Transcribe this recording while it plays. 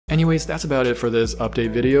Anyways, that's about it for this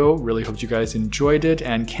update video. Really hope you guys enjoyed it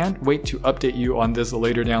and can't wait to update you on this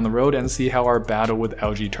later down the road and see how our battle with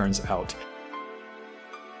algae turns out.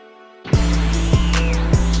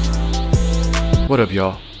 What up,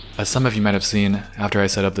 y'all? As some of you might have seen, after I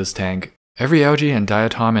set up this tank, every algae and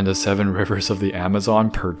diatom in the 7 rivers of the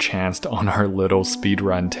Amazon perchanced on our little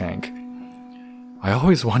speedrun tank. I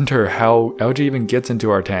always wonder how algae even gets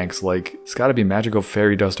into our tanks, like, it's gotta be magical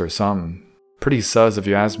fairy dust or something. Pretty sus if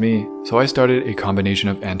you ask me. So I started a combination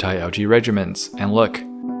of anti-algae regimens, and look.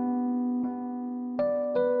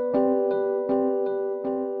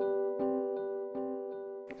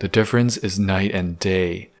 The difference is night and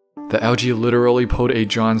day. The algae literally pulled a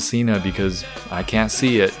John Cena because I can't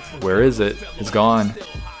see it. Where is it? It's gone.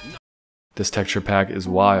 This texture pack is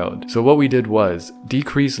wild. So what we did was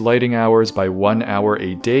decrease lighting hours by 1 hour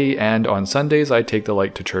a day, and on Sundays I take the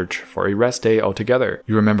light to church for a rest day altogether.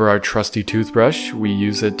 You remember our trusty toothbrush? We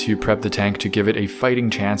use it to prep the tank to give it a fighting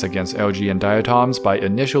chance against algae and diatoms by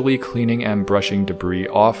initially cleaning and brushing debris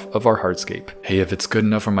off of our hardscape. Hey, if it's good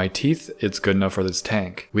enough for my teeth, it's good enough for this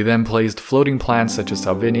tank. We then placed floating plants such as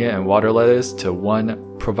salvinia and water lettuce to 1.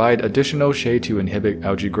 Provide additional shade to inhibit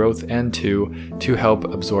algae growth, and 2. To help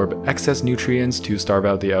absorb excess nutrients to starve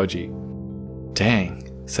out the algae. Dang.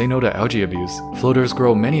 Say no to algae abuse. Floaters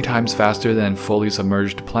grow many times faster than fully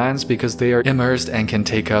submerged plants because they are immersed and can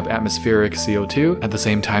take up atmospheric CO2. At the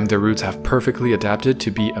same time, their roots have perfectly adapted to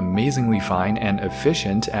be amazingly fine and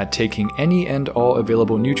efficient at taking any and all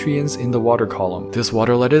available nutrients in the water column. This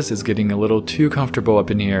water lettuce is getting a little too comfortable up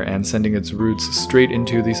in here and sending its roots straight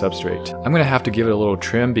into the substrate. I'm gonna have to give it a little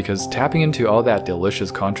trim because tapping into all that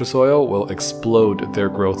delicious contra soil will explode their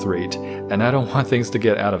growth rate, and I don't want things to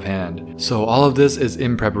get out of hand. So all of this is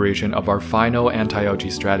in preparation of our final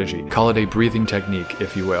anti-algae strategy. Call it a breathing technique,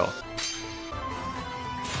 if you will.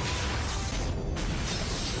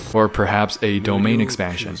 Or perhaps a domain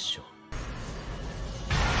expansion.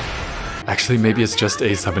 Actually, maybe it's just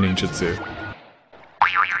a summoning jutsu.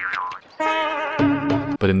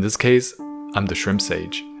 But in this case, I'm the shrimp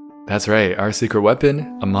sage. That's right, our secret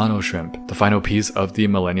weapon, a mono shrimp, the final piece of the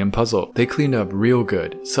Millennium Puzzle. They cleaned up real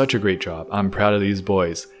good, such a great job. I'm proud of these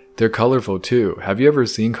boys. They're colorful too. Have you ever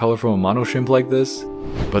seen colorful mono shrimp like this?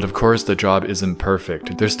 But of course the job isn't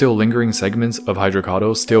perfect. There's still lingering segments of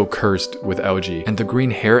Hydrocaudo still cursed with algae, and the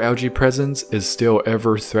green hair algae presence is still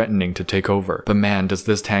ever threatening to take over. But man, does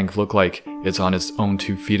this tank look like it's on its own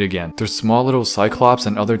 2 feet again. There's small little cyclops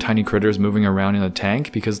and other tiny critters moving around in the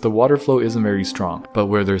tank because the water flow isn't very strong. But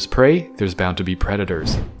where there's prey, there's bound to be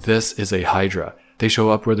predators. This is a hydra. They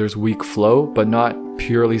show up where there's weak flow, but not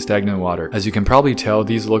purely stagnant water. As you can probably tell,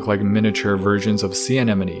 these look like miniature versions of sea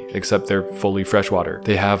anemone, except they're fully freshwater.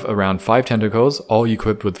 They have around 5 tentacles, all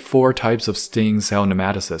equipped with 4 types of sting cell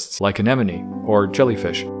nematocysts, like anemone, or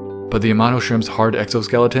jellyfish. But the Amano shrimp's hard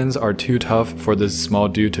exoskeletons are too tough for this small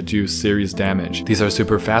dude to do serious damage. These are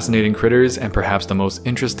super fascinating critters, and perhaps the most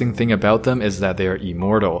interesting thing about them is that they are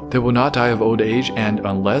immortal. They will not die of old age, and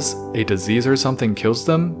unless a disease or something kills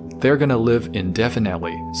them, they're gonna live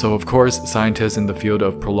indefinitely. So of course, scientists in the field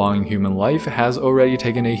of prolonging human life has already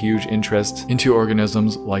taken a huge interest into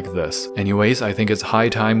organisms like this. Anyways, I think it's high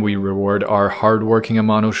time we reward our hard-working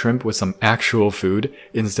Amano shrimp with some actual food,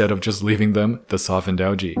 instead of just leaving them the softened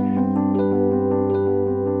algae.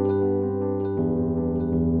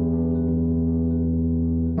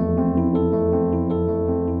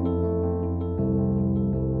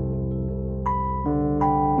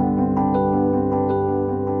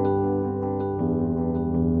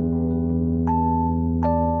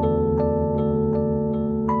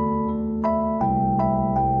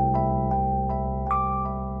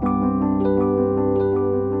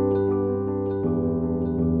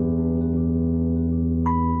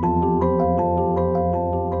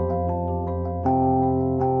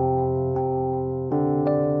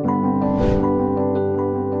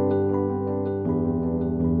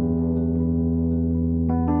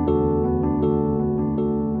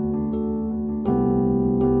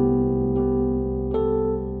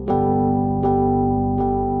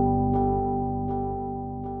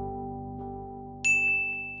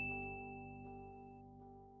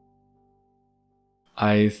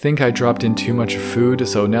 I think I dropped in too much food,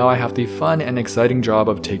 so now I have the fun and exciting job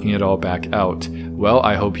of taking it all back out. Well,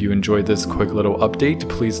 I hope you enjoyed this quick little update.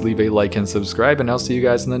 Please leave a like and subscribe, and I'll see you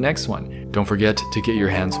guys in the next one. Don't forget to get your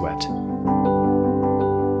hands wet.